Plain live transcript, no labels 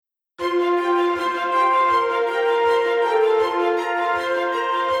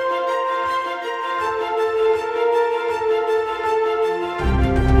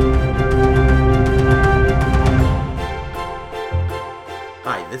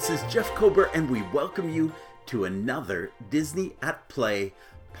This is Jeff Kober, and we welcome you to another Disney at Play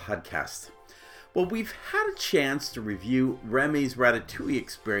podcast. Well, we've had a chance to review Remy's Ratatouille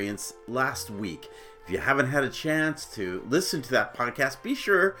experience last week. If you haven't had a chance to listen to that podcast, be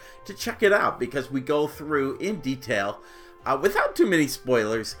sure to check it out because we go through in detail, without too many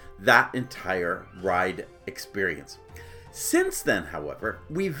spoilers, that entire ride experience. Since then, however,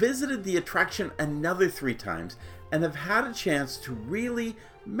 we visited the attraction another 3 times and have had a chance to really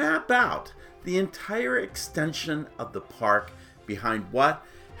map out the entire extension of the park behind what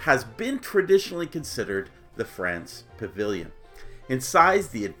has been traditionally considered the France Pavilion. In size,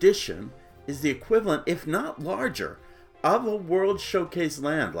 the addition is the equivalent, if not larger, of a World Showcase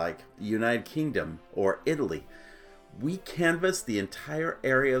land like the United Kingdom or Italy. We canvassed the entire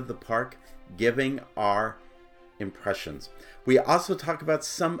area of the park, giving our impressions. We also talk about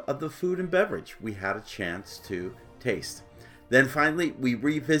some of the food and beverage we had a chance to taste. Then finally, we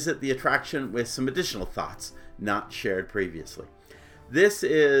revisit the attraction with some additional thoughts not shared previously. This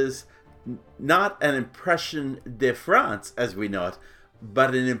is not an impression de France as we know it,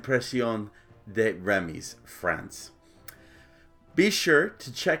 but an impression de Remy's France. Be sure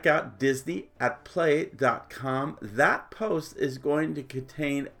to check out disneyatplay.com. That post is going to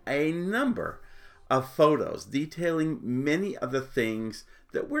contain a number of photos detailing many of the things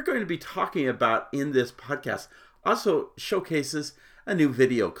that we're going to be talking about in this podcast. Also showcases a new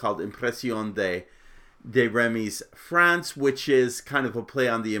video called Impression de Remy's France, which is kind of a play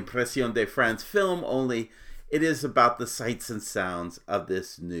on the Impression de France film, only it is about the sights and sounds of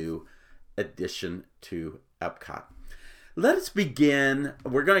this new addition to Epcot. Let us begin.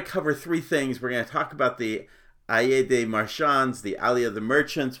 We're going to cover 3 things. We're going to talk about the Allée des Marchands, the Alley of the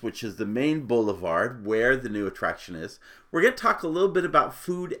Merchants, which is the main boulevard where the new attraction is. We're going to talk a little bit about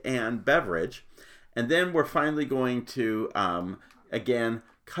food and beverage. And then we're finally going to, again,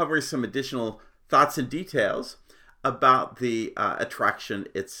 cover some additional thoughts and details about the attraction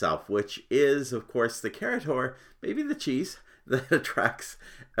itself, which is, of course, the carrot or maybe the cheese that attracts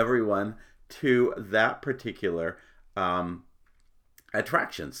everyone to that particular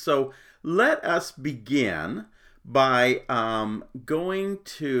attraction. So let us begin by going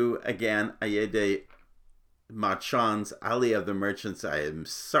to, again, Allée des Marchands, Alley of the Merchants. I am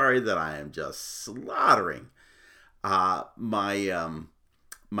sorry that I am just slaughtering my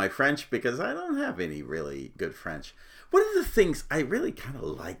French because I don't have any really good French. One of the things I really kind of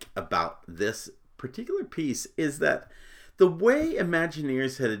like about this particular piece is that the way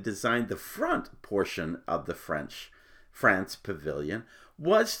Imagineers had designed the front portion of the France Pavilion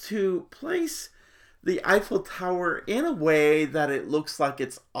was to place the Eiffel Tower in a way that it looks like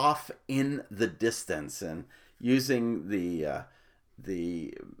it's off in the distance, and using the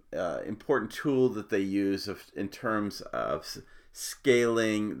important tool that they use in terms of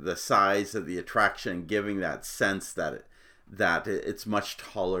scaling the size of the attraction, giving that sense that it's much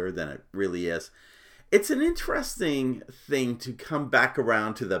taller than it really is. It's an interesting thing to come back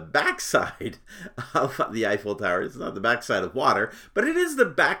around to the backside of the Eiffel Tower. It's not the backside of water, but it is the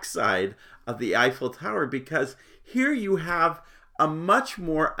backside of the Eiffel Tower, because here you have a much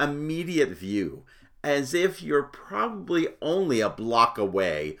more immediate view, as if you're probably only a block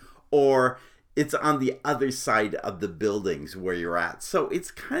away, or it's on the other side of the buildings where you're at. So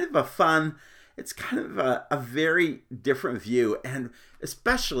it's kind of a very different view, and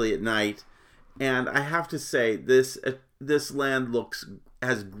especially at night. And I have to say, this land looks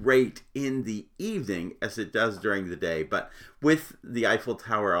as great in the evening as it does during the day. But with the Eiffel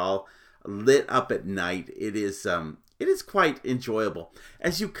Tower all lit up at night, it is quite enjoyable.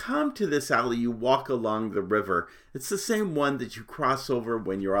 As you come to this alley, you walk along the river. It's the same one that you cross over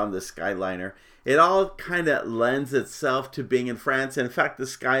when you're on the Skyliner. It all kind of lends itself to being in France. And in fact, the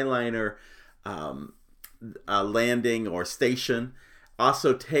Skyliner landing or station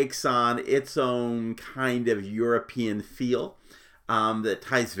also takes on its own kind of European feel that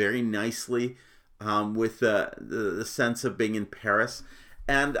ties very nicely with the sense of being in Paris.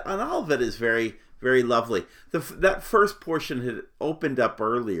 And all of it is very, very lovely. That first portion had opened up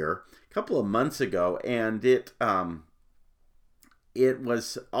earlier, a couple of months ago, and it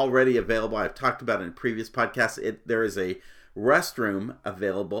was already available. I've talked about it in previous podcasts. There is a restroom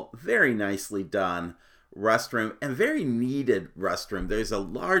available, very nicely done restroom, and very needed restroom. There's a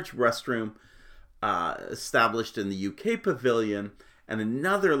large restroom established in the UK Pavilion, and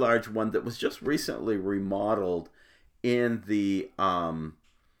another large one that was just recently remodeled in the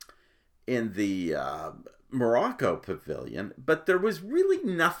Morocco Pavilion. But there was really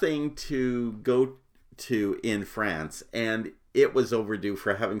nothing to go to in France, and it was overdue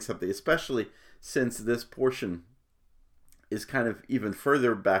for having something, especially since this portion is kind of even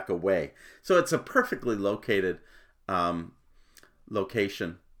further back away. So it's a perfectly located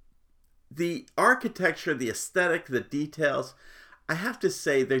location. The architecture, the aesthetic, the details, I have to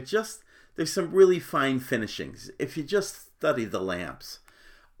say there's some really fine finishings. If you just study the lamps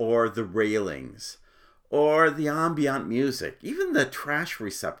or the railings or the ambient music, even the trash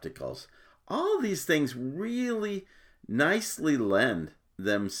receptacles, all these things really nicely lend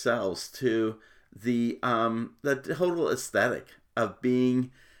themselves to the total aesthetic of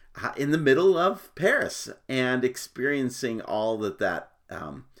being in the middle of Paris and experiencing all that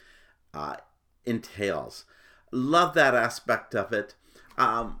entails. Love that aspect of it.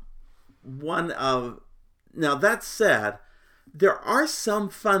 Now that said, there are some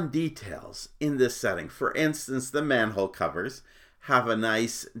fun details in this setting. For instance, the manhole covers have a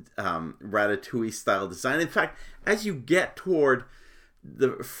nice Ratatouille style design. In fact, as you get toward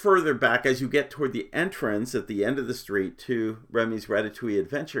the entrance at the end of the street to Remy's Ratatouille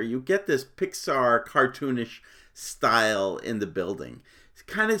Adventure, you get this Pixar cartoonish style in the building. It's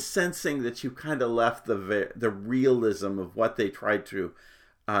kind of sensing that you kind of left the realism of what they tried to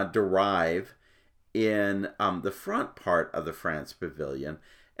derive in the front part of the France Pavilion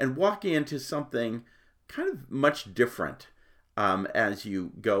and walking into something kind of much different as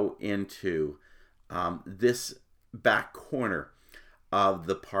you go into this back corner of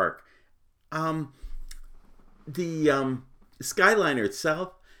the park. The Skyliner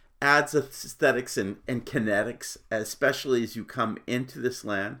itself adds aesthetics and kinetics, especially as you come into this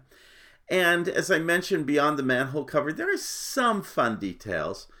land. And as I mentioned, beyond the manhole cover, there are some fun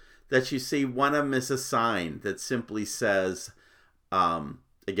details that you see. One of them is a sign that simply says,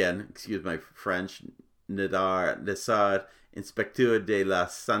 again, excuse my French, Nassar, Inspecteur de la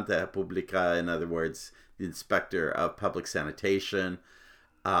Santé Publique, in other words, the Inspector of Public Sanitation.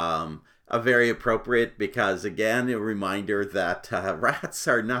 Very appropriate because, again, a reminder that rats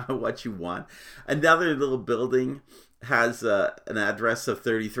are not what you want. Another little building has an address of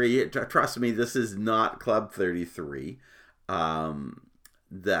 33. Trust me, this is not Club 33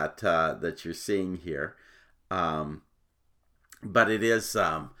 that you're seeing here, but it is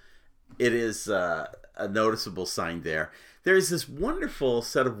a noticeable sign there. There is this wonderful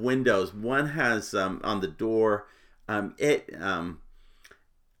set of windows. One has on the door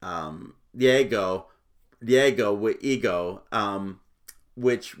Diego,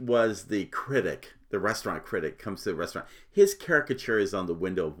 which was the critic, the restaurant critic, comes to the restaurant. His caricature is on the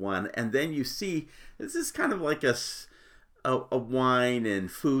window of one, and then you see this is kind of like a wine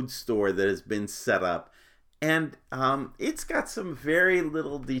and food store that has been set up, and it's got some very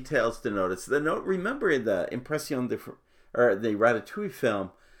little details to notice. Remember in the the Ratatouille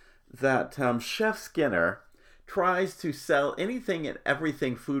film that Chef Skinner tries to sell anything and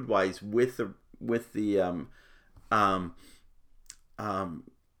everything food-wise with the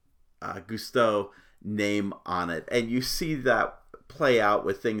Gusteau name on it, and you see that play out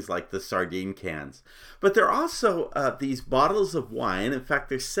with things like the sardine cans. But there are also these bottles of wine. In fact,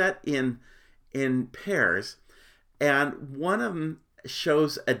 they're set in pairs, and one of them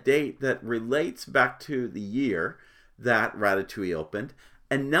shows a date that relates back to the year that Ratatouille opened.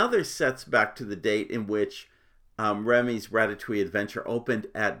 Another sets back to the date in which Remy's Ratatouille Adventure opened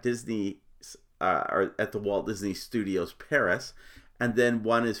at Disney, or at the Walt Disney Studios Paris, and then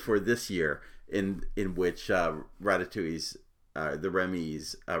one is for this year in which the Remy's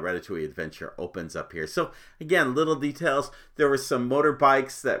Ratatouille Adventure opens up here. So again, little details. There were some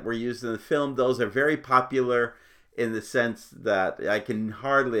motorbikes that were used in the film. Those are very popular in the sense that I can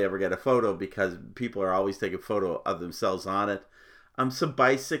hardly ever get a photo because people are always taking a photo of themselves on it. Some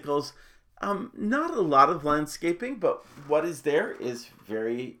bicycles. Not a lot of landscaping, but what is there is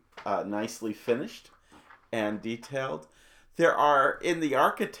very nicely finished and detailed. There are, in the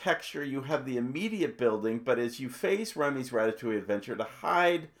architecture, you have the immediate building, but as you face Remy's Ratatouille Adventure, to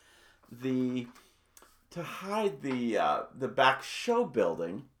hide the back show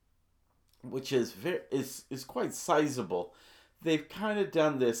building, which is quite sizable, they've kind of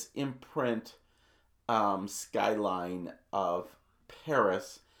done this imprint skyline of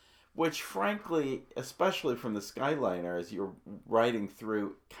Paris, which frankly, especially from the Skyliner, as you're riding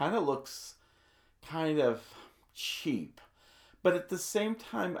through, kind of looks kind of cheap. But at the same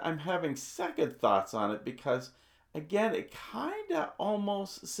time, I'm having second thoughts on it because, again, it kind of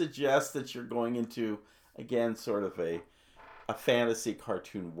almost suggests that you're going into, again, sort of a fantasy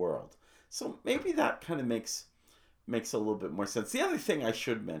cartoon world. So maybe that kind of makes a little bit more sense. The other thing I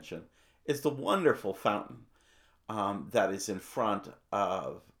should mention is the wonderful fountain that is in front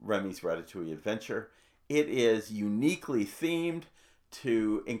of Remy's Ratatouille Adventure. It is uniquely themed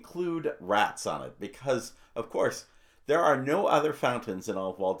to include rats on it because, of course, there are no other fountains in all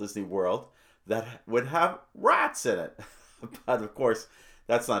of Walt Disney World that would have rats in it. But of course,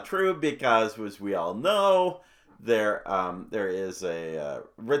 that's not true because, as we all know, there is a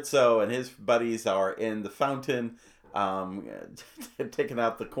Rizzo and his buddies are in the fountain, taking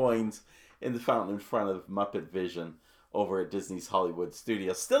out the coins in the fountain in front of Muppet Vision over at Disney's Hollywood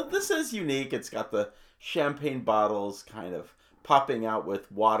Studios. Still, this is unique. It's got the champagne bottles kind of popping out with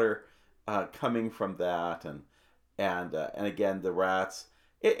water coming from that, and again the rats.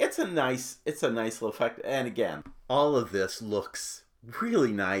 It's a nice little effect. And again, all of this looks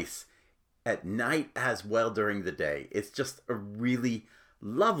really nice at night as well during the day. It's just a really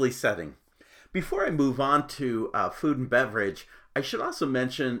lovely setting. Before I move on to food and beverage, I should also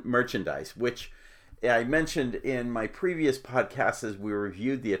mention merchandise, which I mentioned in my previous podcast as we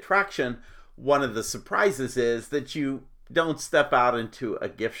reviewed the attraction. One of the surprises is that you don't step out into a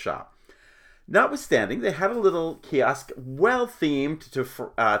gift shop. Notwithstanding, they had a little kiosk well themed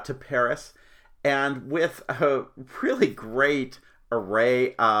to Paris, and with a really great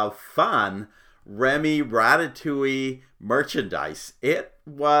array of fun Remy Ratatouille merchandise. It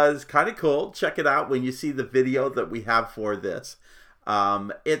was kind of cool. Check it out when you see the video that we have for this.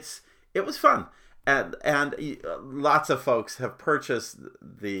 It was fun, and lots of folks have purchased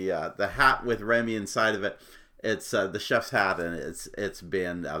the hat with Remy inside of it. It's the chef's hat, and it's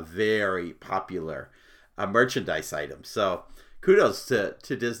been a very popular merchandise item. So kudos to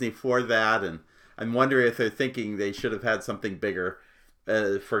Disney for that, and I'm wondering if they're thinking they should have had something bigger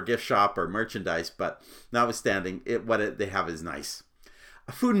for gift shop or merchandise. But notwithstanding, what they have is nice.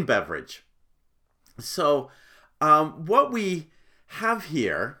 Food and beverage. So what we have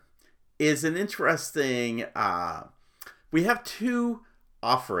here is an interesting. We have two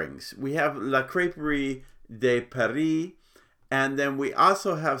offerings. We have La Crêperie de Paris, and then we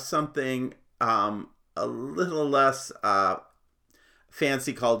also have something a little less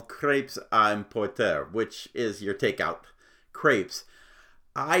fancy called Crêpes à emporter, which is your takeout crepes.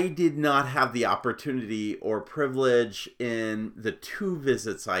 I did not have the opportunity or privilege in the two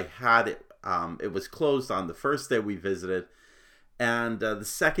visits I had. It was closed on the first day we visited, and the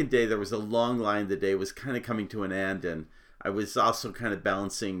second day there was a long line. The day was kind of coming to an end, and I was also kind of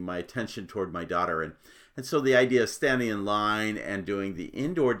balancing my attention toward my daughter, and so the idea of standing in line and doing the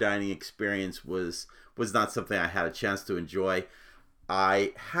indoor dining experience was not something I had a chance to enjoy.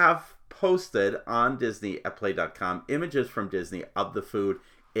 I have posted on DisneyAtPlay.com images from Disney of the food.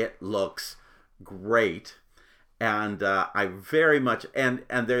 It looks great, and I very much and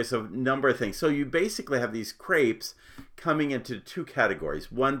there's a number of things. So you basically have these crepes coming into two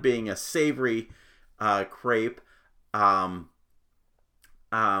categories. One being a savory crepe.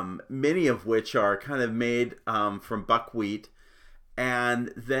 Many of which are kind of made from buckwheat,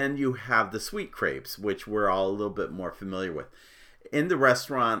 and then you have the sweet crepes, which we're all a little bit more familiar with. In the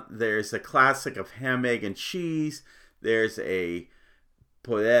restaurant, there's a classic of ham, egg, and cheese. There's a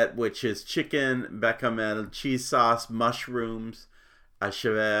poulette, which is chicken, bechamel, cheese sauce, mushrooms, a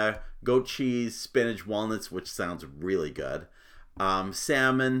chèvre, goat cheese, spinach, walnuts, which sounds really good.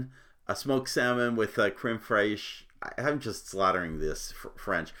 Salmon, a smoked salmon with creme fraiche. I'm just slaughtering this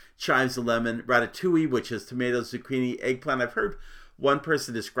French. Chives of lemon, ratatouille, which is tomatoes, zucchini, eggplant. I've heard one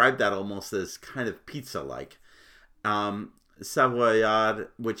person describe that almost as kind of pizza-like. Savoyard,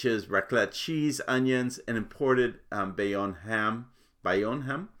 which is raclette cheese, onions, and imported Bayonne ham.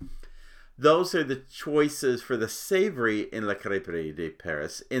 Those are the choices for the savory in La Crêperie de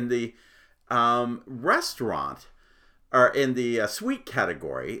Paris. In the restaurant, or in the sweet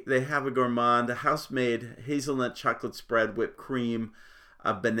category, they have a gourmand, a house-made hazelnut chocolate spread, whipped cream,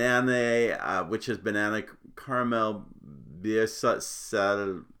 a banana, which is banana caramel beer sauce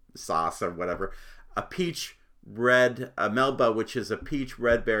or whatever, a peach red, a melba, which is a peach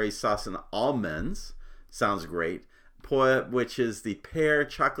red berry sauce and almonds. Sounds great. Poa, which is the pear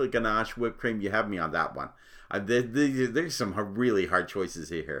chocolate ganache whipped cream. You have me on that one. There's some really hard choices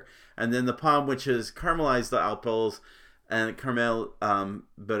here. And then the pomme, which is caramelized apples and caramel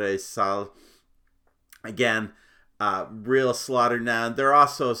beurre sal. Again, real slaughter. Now there are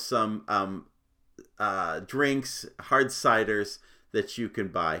also some drinks, hard ciders that you can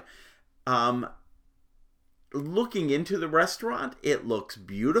buy. Looking into the restaurant, it looks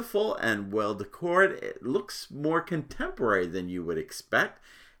beautiful and well decorated. It looks more contemporary than you would expect,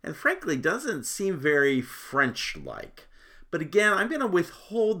 and frankly doesn't seem very French-like. But again, I'm going to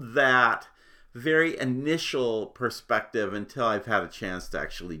withhold that very initial perspective until I've had a chance to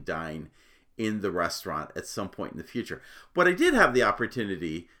actually dine in the restaurant at some point in the future. What I did have the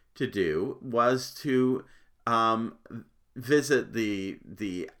opportunity to do was to visit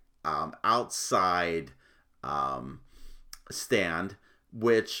the outside stand,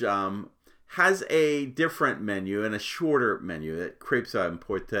 which has a different menu and a shorter menu. Crepes à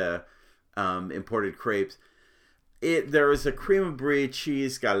importer, imported crepes. There is a cream of brie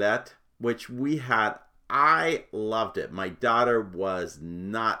cheese galette, which we had. I loved it. My daughter was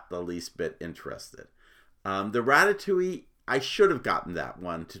not the least bit interested. The ratatouille, I should have gotten that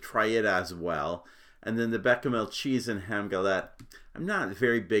one to try it as well. And then the bechamel cheese and ham galette. I'm not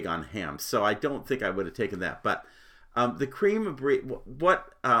very big on ham, so I don't think I would have taken that. But the cream of brie,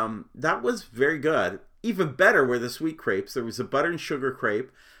 that was very good. Even better were the sweet crepes. There was a butter and sugar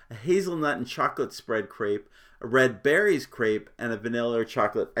crepe, a hazelnut and chocolate spread crepe, a red berries crepe, and a vanilla or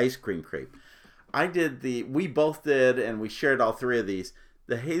chocolate ice cream crepe. We both did, and we shared all three of these.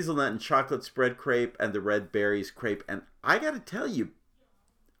 The hazelnut and chocolate spread crepe and the red berries crepe. And I got to tell you,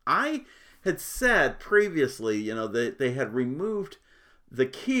 I had said previously, they had removed the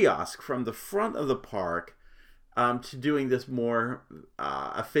kiosk from the front of the park to doing this more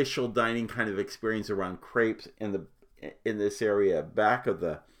official dining kind of experience around crepes in this area back of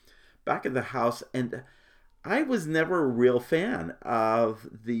the house. And I was never a real fan of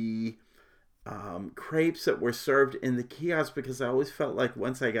the crepes that were served in the kiosk, because I always felt like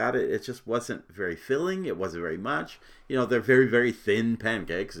once I got it, it just wasn't very filling. It wasn't very much. They're very, very thin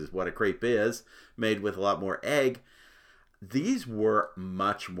pancakes is what a crepe is, made with a lot more egg. These were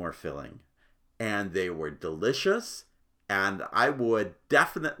much more filling, and they were delicious, and I would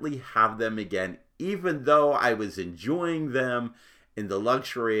definitely have them again, even though I was enjoying them in the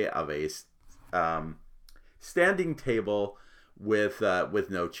luxury of a standing table with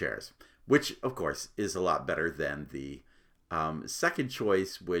no chairs. Which, of course, is a lot better than the second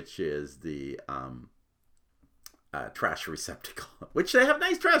choice, which is the trash receptacle. Which they have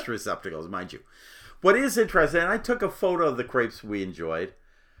nice trash receptacles, mind you. What is interesting, and I took a photo of the crepes we enjoyed.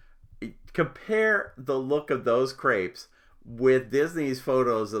 Compare the look of those crepes with Disney's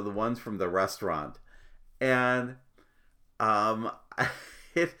photos of the ones from the restaurant. And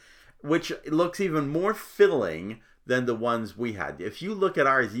which looks even more filling than the ones we had. If you look at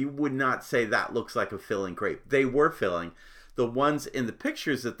ours, you would not say that looks like a filling crepe. They were filling. The ones in the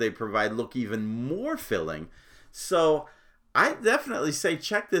pictures that they provide look even more filling. So I definitely say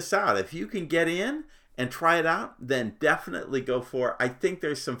check this out. If you can get in and try it out, then definitely go for it. I think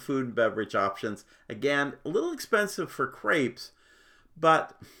there's some food and beverage options. Again, a little expensive for crepes,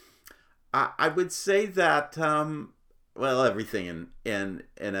 but I would say that everything in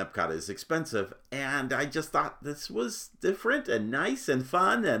Epcot is expensive, and I just thought this was different and nice and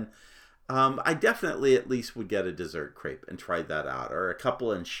fun, and I definitely at least would get a dessert crepe and try that out, or a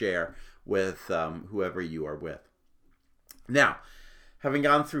couple and share with whoever you are with. Now, having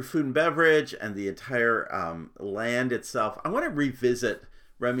gone through food and beverage and the entire land itself, I want to revisit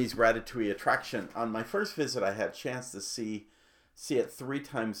Remy's Ratatouille attraction. On my first visit, I had a chance to see it 3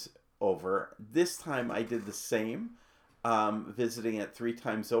 times over. This time I did the same. Visiting it 3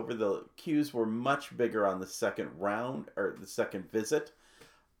 times over. The queues were much bigger on the second round, or the second visit,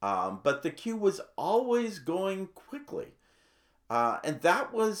 but the queue was always going quickly, and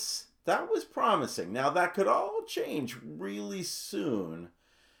that was promising. Now that could all change really soon,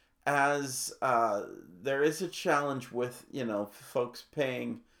 as there is a challenge with folks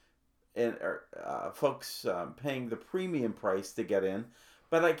paying paying the premium price to get in.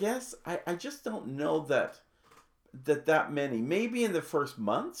 But I guess I just don't know that many. Maybe in the first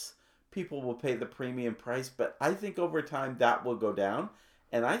months people will pay the premium price, but I think over time that will go down,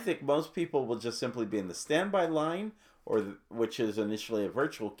 and I think most people will just simply be in the standby line, which is initially a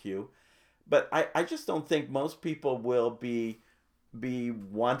virtual queue. But I just don't think most people will be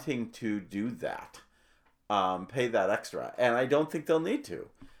wanting to do that, pay that extra, and I don't think they'll need to.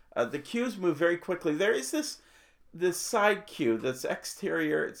 The queues move very quickly. There is this side queue that's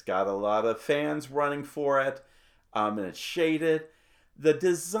exterior. It's got a lot of fans running for it. And it's shaded. The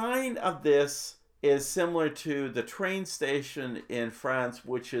design of this is similar to the train station in France,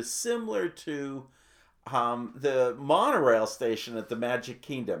 which is similar to the monorail station at the Magic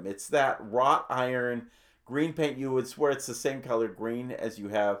Kingdom. It's that wrought iron green paint. You would swear it's the same color green as you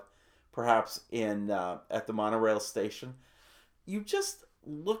have perhaps at the monorail station. You just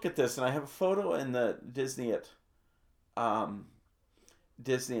look at this, and I have a photo in the Disney at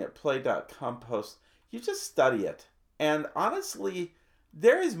Play.com post. You just study it. And honestly,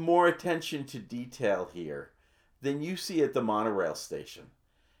 there is more attention to detail here than you see at the monorail station.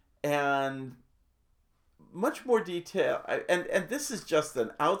 And much more detail. And this is just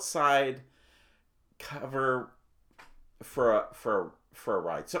an outside cover for a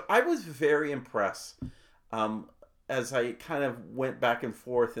ride. So I was very impressed as I kind of went back and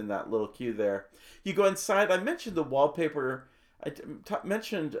forth in that little queue there. You go inside. I mentioned the wallpaper. I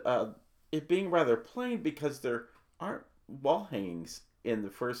mentioned it being rather plain because there aren't wall hangings in the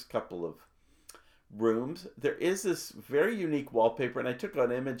first couple of rooms. There is this very unique wallpaper, and I took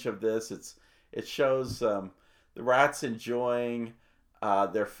an image of this. It shows the rats enjoying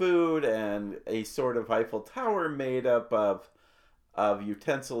their food and a sort of Eiffel Tower made up of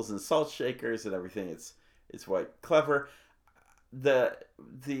utensils and salt shakers and everything. It's quite clever. The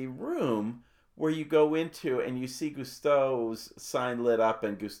room where you go into and you see Gusteau's sign lit up,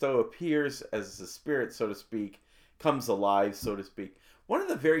 and Gusteau appears as a spirit, so to speak, comes alive, so to speak. One of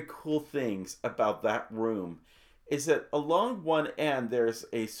the very cool things about that room is that along one end there's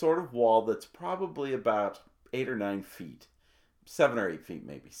a sort of wall that's probably about 8 or 9 feet, 7 or 8 feet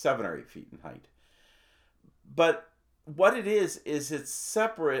maybe, 7 or 8 feet in height. But what it is it's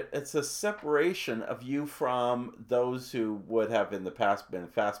separate. It's a separation of you from those who would have in the past been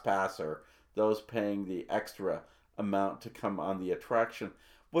fast pass or those paying the extra amount to come on the attraction.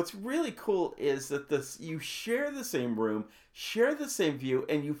 What's really cool is that you share the same room, share the same view,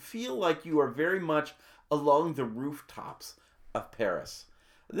 and you feel like you are very much along the rooftops of Paris.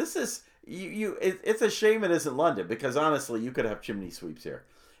 This is it's a shame it isn't London, because honestly, you could have chimney sweeps here.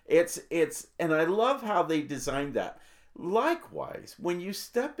 And I love how they designed that. Likewise, when you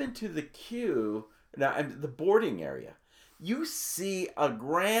step into the queue, now the boarding area, you see a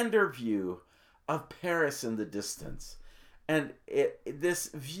grander view of Paris in the distance. And this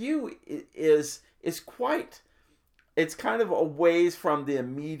view is quite, it's kind of a ways from the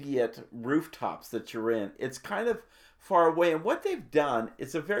immediate rooftops that you're in. It's kind of far away. And what they've done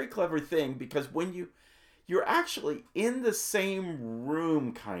is a very clever thing, because when you're actually in the same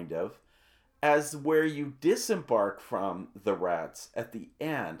room kind of as where you disembark from the rats at the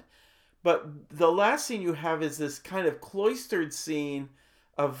end. But the last scene you have is this kind of cloistered scene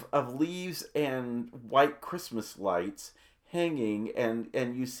of leaves and white Christmas lights hanging,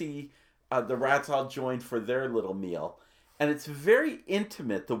 and you see the rats all joined for their little meal. And it's very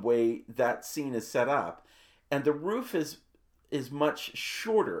intimate the way that scene is set up. And the roof is much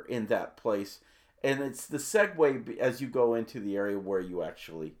shorter in that place. And it's the segue as you go into the area where you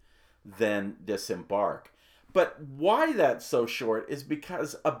actually then disembark. But why that's so short is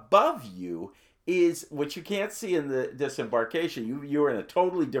because above you is, which you can't see in the disembarkation, you're in a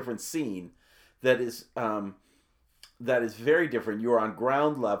totally different scene that is very different. You're on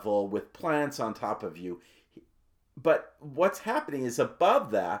ground level with plants on top of you. But what's happening is above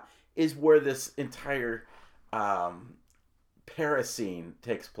that is where this entire Paris scene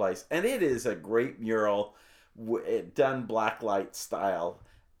takes place. And it is a great mural done blacklight style.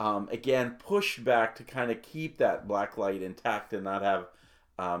 Again, pushed back to kind of keep that black light intact and not have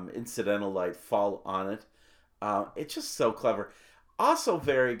incidental light fall on it. It's just so clever. Also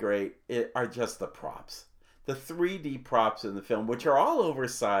very great are just the props. The 3D props in the film, which are all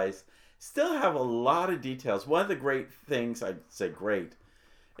oversized, still have a lot of details. One of the great things, I'd say great,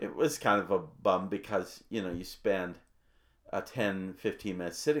 it was kind of a bum because, you spend 10, 15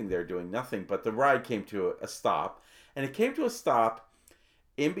 minutes sitting there doing nothing, but the ride came to a stop. And it came to a stop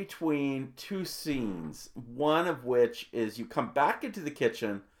in between two scenes, one of which is you come back into the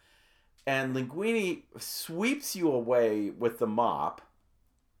kitchen and Linguini sweeps you away with the mop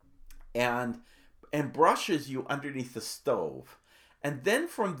and brushes you underneath the stove. And then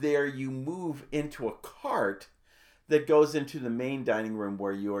from there you move into a cart that goes into the main dining room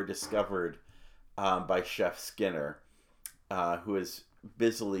where you are discovered by Chef Skinner, who is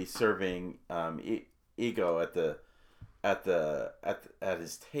busily serving Ego at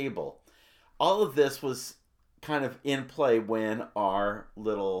his table. All of this was kind of in play when our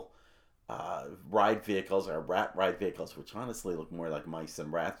little ride vehicles, our rat ride vehicles, which honestly look more like mice than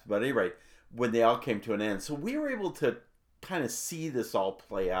rats, but anyway, when they all came to an end. So we were able to kind of see this all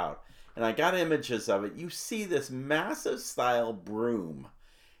play out. And I got images of it. You see this massive style broom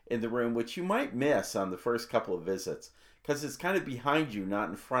in the room, which you might miss on the first couple of visits, because it's kind of behind you, not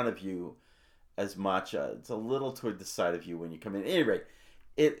in front of you as much. It's a little toward the side of you when you come in. Anyway,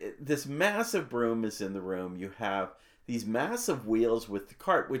 this massive broom is in the room. You have these massive wheels with the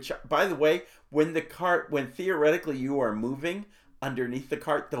cart, which, by the way, when theoretically you are moving underneath the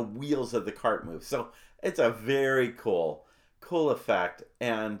cart, the wheels of the cart move. So it's a very cool effect.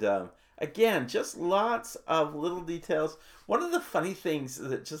 And again, just lots of little details. One of the funny things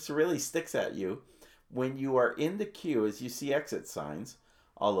that just really sticks at you when you are in the queue is you see exit signs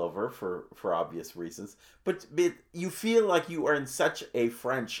all over for obvious reasons. But you feel like you are in such a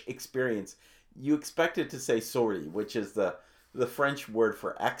French experience. You expect it to say sortie, which is the French word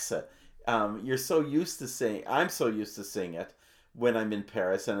for exit. You're so used to seeing. I'm so used to seeing it when I'm in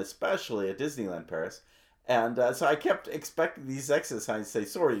Paris, and especially at Disneyland Paris. And so I kept expecting these exit signs to say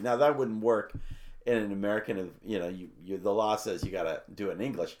sorry. Now that wouldn't work in an American. The law says you got to do it in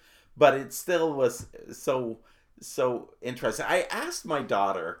English, but it still was so interesting. I asked my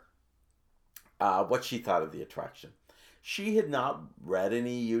daughter what she thought of the attraction. She had not read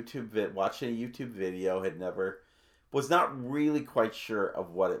any watched any YouTube video, had never, was not really quite sure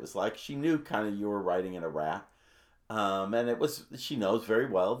of what it was like. She knew kind of you were riding in a rat. And she knows very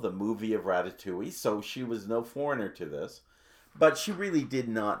well the movie of Ratatouille, so she was no foreigner to this. But she really did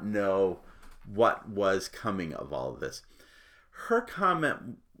not know what was coming of all of this. Her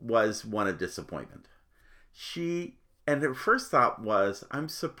comment was one of disappointment. And her first thought was, I'm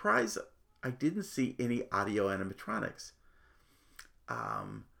surprised I didn't see any audio animatronics.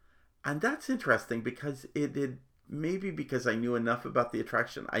 And that's interesting because maybe because I knew enough about the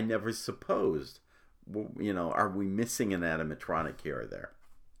attraction, I never supposed, are we missing an animatronic here or there?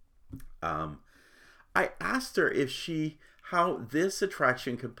 I asked her how this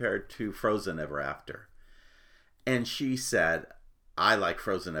attraction compared to Frozen Ever After. And she said, I like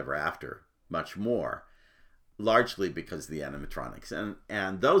Frozen Ever After much more, largely because of the animatronics.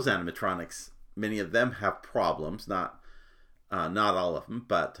 And those animatronics, many of them have problems, not all of them,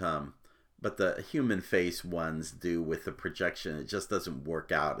 but the human face ones do with the projection. It just doesn't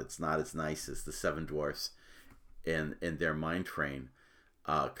work out. It's not as nice as the Seven Dwarfs in their Mine Train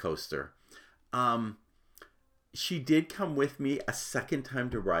coaster. She did come with me a second time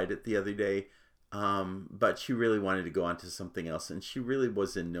to ride it the other day, but she really wanted to go on to something else, and she really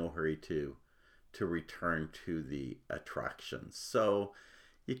was in no hurry to return to the attraction. So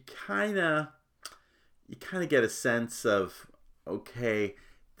you kind of get a sense of, okay,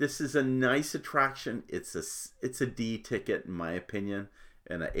 this is a nice attraction. It's a D ticket in my opinion,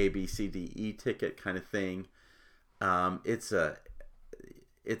 and a A B C D E ticket kind of thing. It's a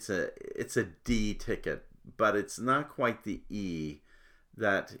D ticket, but it's not quite the E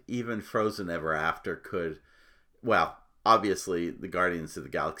that even Frozen Ever After could. Well, obviously the Guardians of the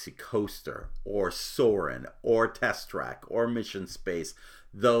Galaxy coaster, or Soarin', or Test Track, or Mission Space,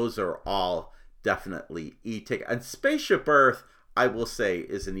 those are all definitely E-ticket. And Spaceship Earth, I will say,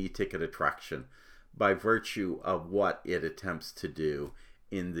 is an E-ticket attraction by virtue of what it attempts to do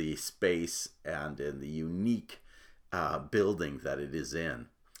in the space and in the unique building that it is in.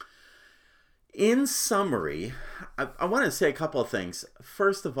 In summary, I want to say a couple of things.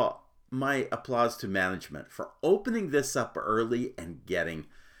 First of all, my applause to management for opening this up early and getting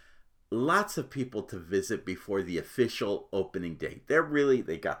lots of people to visit before the official opening date.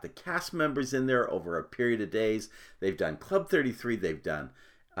 They got the cast members in there over a period of days. They've done Club 33. They've done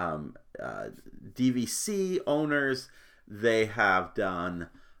DVC owners. They have done.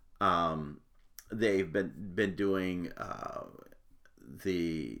 They've been doing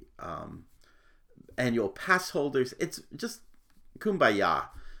the annual pass holders. It's just kumbaya,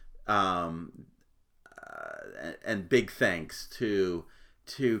 and big thanks to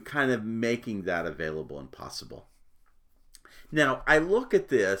kind of making that available and possible. Now, I look at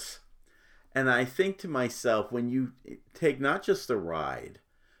this and I think to myself, when you take not just the ride,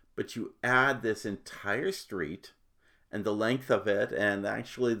 but you add this entire street and the length of it, and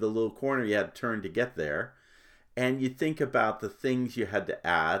actually the little corner you had to turn to get there, and you think about the things you had to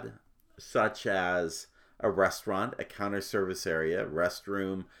add, such as a restaurant, a counter service area,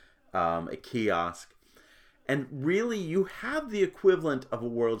 restroom, a kiosk. And really, you have the equivalent of a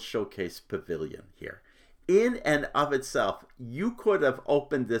World Showcase pavilion here. In and of itself, you could have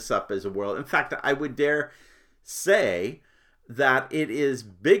opened this up as a world. In fact, I would dare say that it is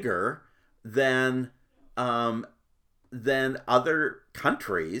bigger than other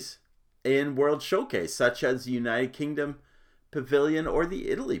countries in World Showcase, such as the United Kingdom Pavilion or the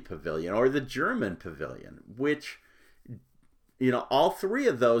Italy Pavilion or the German Pavilion, which, all three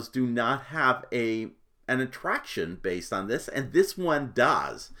of those do not have an attraction based on this, and this one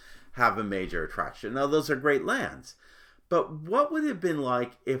does have a major attraction. Now, those are great lands, but what would it have been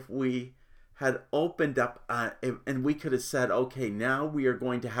like if we had opened up and we could have said, okay, now we are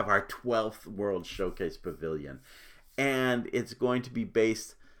going to have our 12th World Showcase Pavilion, and it's going to be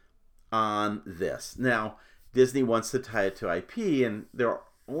based on this. Now, Disney wants to tie it to IP, and there are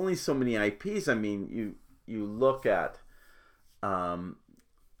only so many IPs. I mean, you look at Raya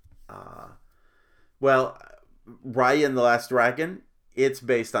and the Last Dragon. It's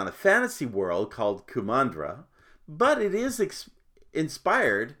based on a fantasy world called Kumandra, but it is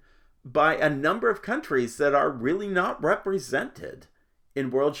inspired by a number of countries that are really not represented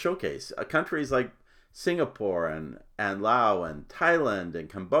in World Showcase. Countries like Singapore and Laos and Thailand and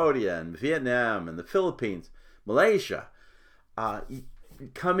Cambodia and Vietnam and the Philippines, Malaysia.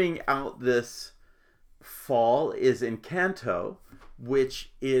 Coming out this fall is Encanto,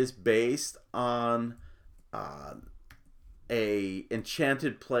 which is based on a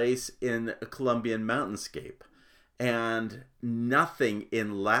enchanted place in a Colombian mountainscape. And nothing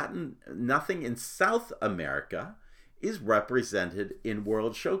in South America is represented in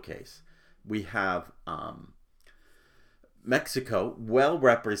World Showcase. We have Mexico well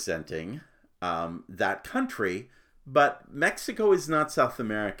representing that country, but Mexico is not South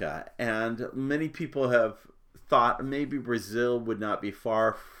America, and many people have thought maybe Brazil would not be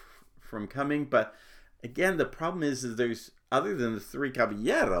far from coming, but again, the problem is there's, other than the Three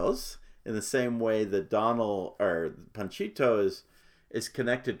Caballeros, in the same way that Donald or Panchito is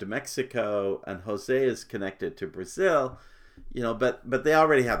connected to Mexico and Jose is connected to Brazil, but they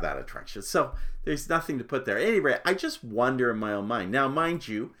already have that attraction. So there's nothing to put there. Anyway, I just wonder in my own mind. Now, mind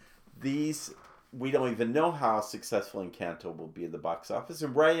you, we don't even know how successful Encanto will be in the box office.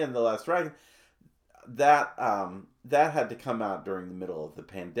 And Raya and the Last Dragon, that had to come out during the middle of the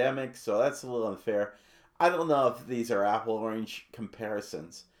pandemic, so that's a little unfair. I don't know if these are apple-orange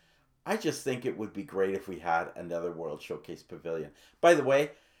comparisons. I just think it would be great if we had another World Showcase Pavilion. By the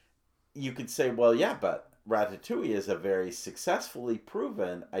way, you could say, well, yeah, but Ratatouille is a very successfully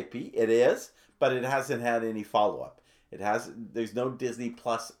proven IP. It is, but it hasn't had any follow-up. There's no Disney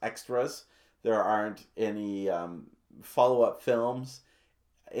Plus extras. There aren't any follow-up films,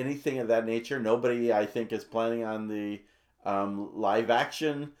 anything of that nature. Nobody, I think, is planning on the live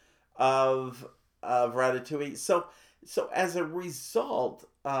action of Ratatouille. So as a result,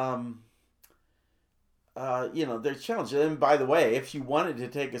 there's challenges. And by the way, if you wanted to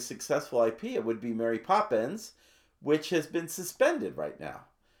take a successful IP, it would be Mary Poppins, which has been suspended right now,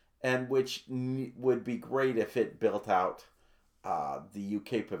 and which would be great if it built out the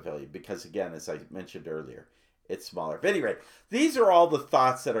UK pavilion, because again, as I mentioned earlier, it's smaller. But anyway, these are all the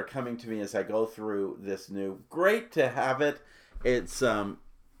thoughts that are coming to me as I go through this new. Great to have it.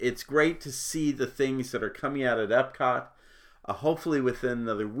 It's great to see the things that are coming out at Epcot. Hopefully within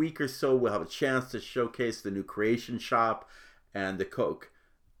another week or so, we'll have a chance to showcase the new Creation Shop and the Coke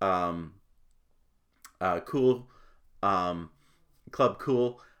Cool Club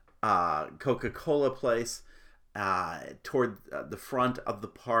Cool Coca-Cola place toward the front of the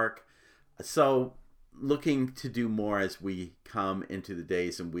park. So looking to do more as we come into the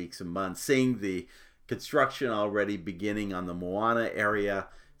days and weeks and months, seeing the construction already beginning on the Moana area.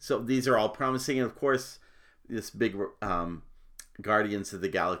 So these are all promising. And of course, this big Guardians of the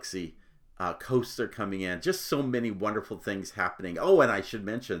Galaxy coaster coming in. Just so many wonderful things happening. Oh, and I should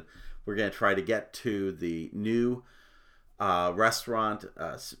mention, we're going to try to get to the new restaurant,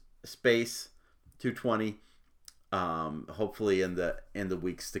 Space 220, hopefully in the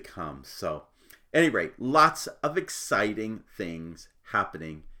weeks to come. So, at any rate, lots of exciting things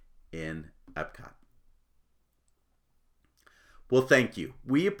happening in Epcot. Well, thank you.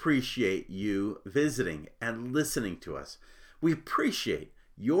 We appreciate you visiting and listening to us. We appreciate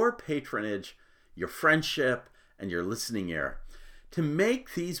your patronage, your friendship, and your listening ear. To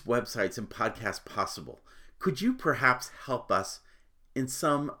make these websites and podcasts possible, could you perhaps help us in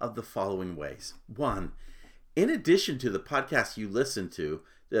some of the following ways? One, in addition to the podcast you listen to,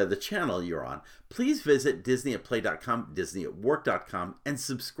 the channel you're on, please visit disneyatplay.com, disneyatwork.com, and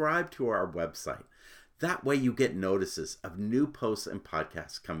subscribe to our website. That way you get notices of new posts and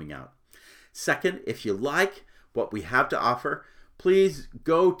podcasts coming out. Second, if you like what we have to offer, please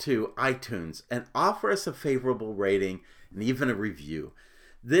go to iTunes and offer us a favorable rating and even a review.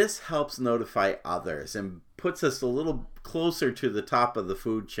 This helps notify others and puts us a little closer to the top of the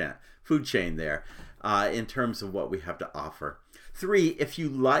food chain there in terms of what we have to offer. 3, if you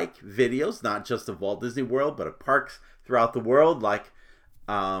like videos, not just of Walt Disney World, but of parks throughout the world, like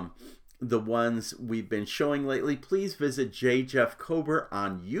the ones we've been showing lately, please visit J. Jeff Kober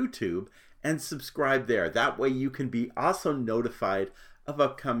on YouTube and subscribe there. That way you can be also notified of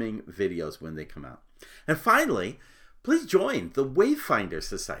upcoming videos when they come out. And finally, please join the Wayfinder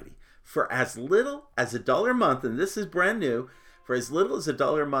Society. For as little as $1 a month, and this is brand new, for as little as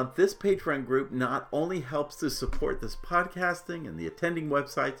 $1 a month, this Patreon group not only helps to support this podcasting and the attending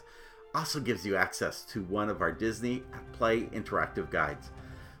websites, also gives you access to one of our Disney at Play interactive guides.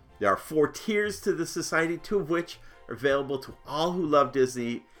 There are 4 tiers to the society, 2 of which are available to all who love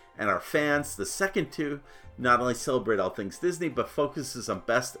Disney and are fans. The second 2 not only celebrate all things Disney, but focuses on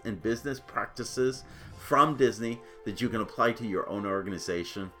best in business practices from Disney that you can apply to your own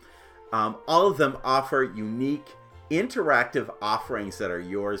organization. All of them offer unique interactive offerings that are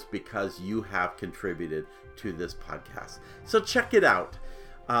yours because you have contributed to this podcast. So check it out.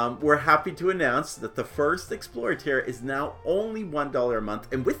 We're happy to announce that the first Explorer tier is now only $1 a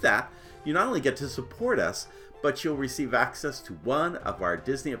month. And with that, you not only get to support us, but you'll receive access to one of our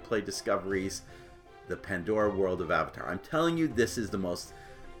Disney at Play discoveries, the Pandora World of Avatar. I'm telling you, this is the most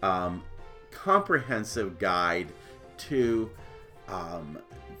comprehensive guide to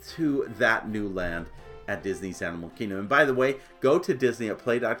that new land at Disney's Animal Kingdom. And by the way, go to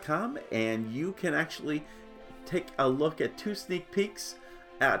disneyatplay.com and you can actually take a look at 2 sneak peeks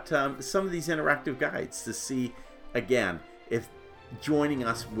at some of these interactive guides to see, again, if joining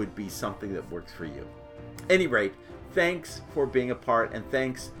us would be something that works for you. At any rate, thanks for being a part, and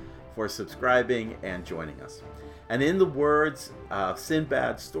thanks for subscribing and joining us. And in the words of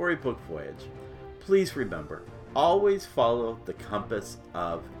Sinbad's storybook voyage, please remember, always follow the compass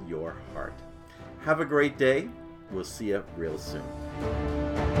of your heart. Have a great day. We'll see you real soon.